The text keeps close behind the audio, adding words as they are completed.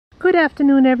Good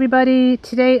afternoon, everybody.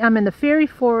 Today I'm in the fairy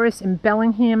forest in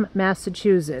Bellingham,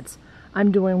 Massachusetts.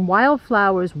 I'm doing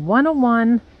Wildflowers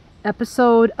 101,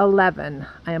 episode 11.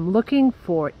 I am looking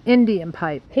for Indian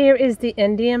pipe. Here is the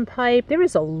Indian pipe. There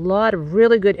is a lot of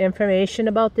really good information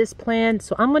about this plant,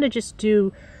 so I'm going to just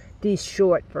do the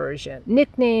short version.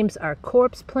 Nicknames are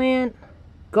corpse plant,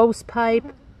 ghost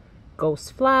pipe,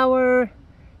 ghost flower,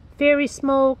 fairy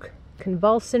smoke,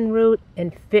 convulsion root,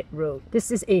 and fit root. This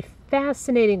is a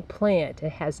fascinating plant.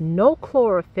 It has no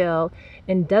chlorophyll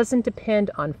and doesn't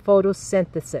depend on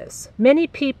photosynthesis. Many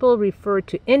people refer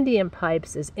to Indian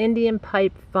pipes as Indian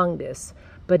pipe fungus,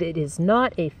 but it is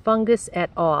not a fungus at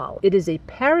all. It is a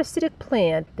parasitic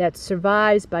plant that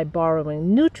survives by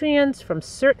borrowing nutrients from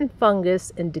certain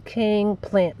fungus and decaying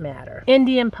plant matter.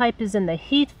 Indian pipe is in the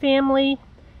heath family.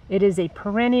 It is a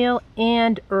perennial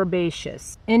and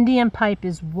herbaceous. Indian pipe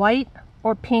is white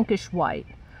or pinkish white.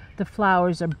 The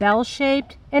flowers are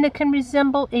bell-shaped and it can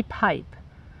resemble a pipe.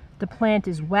 The plant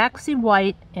is waxy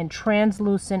white and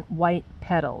translucent white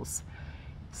petals.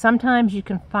 Sometimes you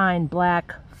can find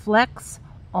black flecks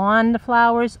on the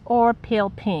flowers or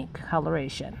pale pink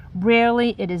coloration.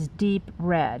 Rarely it is deep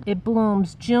red. It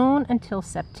blooms June until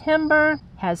September,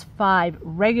 has 5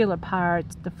 regular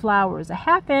parts. The flower is a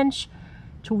 1/2 inch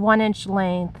to 1 inch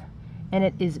length, and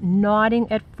it is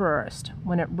nodding at first.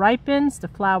 When it ripens, the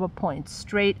flower points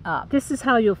straight up. This is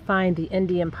how you'll find the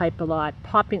Indian pipe a lot,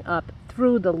 popping up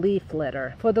through the leaf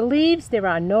litter. For the leaves, there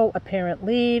are no apparent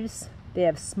leaves. They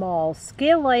have small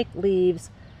scale-like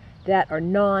leaves that are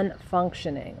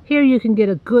non-functioning. Here you can get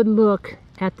a good look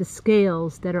at the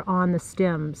scales that are on the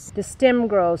stems. The stem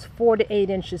grows 4 to 8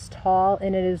 inches tall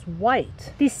and it is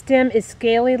white. The stem is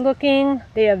scaly looking.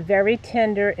 They are very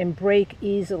tender and break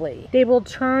easily. They will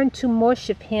turn to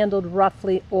mush if handled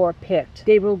roughly or picked.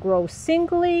 They will grow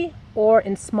singly or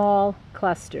in small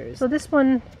clusters. So this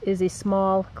one is a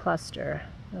small cluster.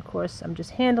 Of course, I'm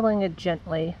just handling it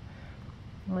gently.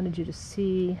 I wanted you to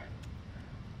see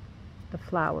the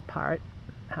flower part.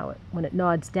 When it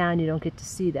nods down, you don't get to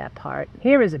see that part.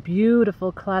 Here is a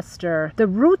beautiful cluster. The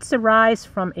roots arise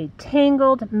from a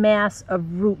tangled mass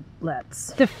of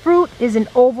rootlets. The fruit is an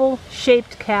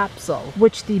oval-shaped capsule,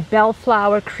 which the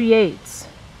bellflower creates.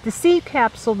 The seed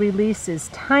capsule releases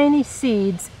tiny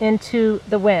seeds into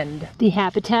the wind. The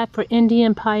habitat for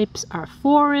Indian pipes are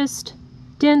forest,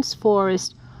 dense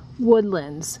forest,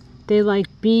 woodlands. They like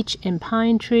beech and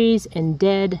pine trees and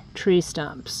dead tree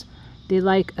stumps. They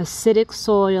like acidic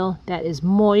soil that is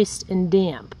moist and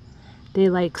damp. They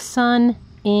like sun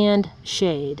and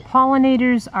shade.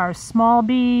 Pollinators are small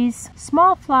bees,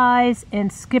 small flies, and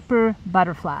skipper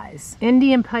butterflies.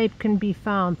 Indian pipe can be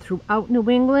found throughout New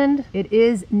England. It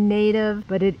is native,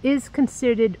 but it is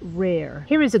considered rare.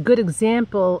 Here is a good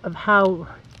example of how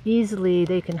easily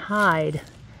they can hide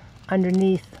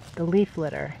underneath the leaf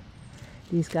litter.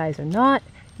 These guys are not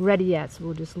ready yet, so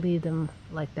we'll just leave them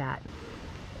like that.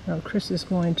 Now Chris is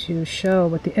going to show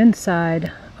what the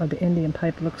inside of the Indian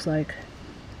pipe looks like.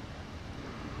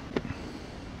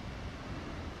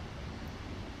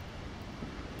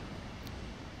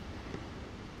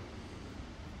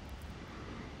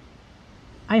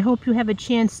 I hope you have a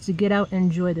chance to get out and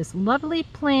enjoy this lovely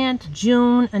plant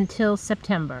June until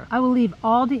September. I will leave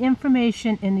all the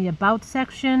information in the About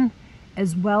section,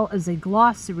 as well as a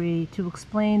glossary to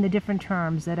explain the different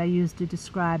terms that I use to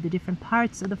describe the different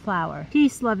parts of the flower.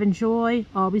 Peace, love, and joy.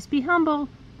 Always be humble.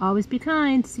 Always be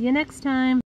kind. See you next time.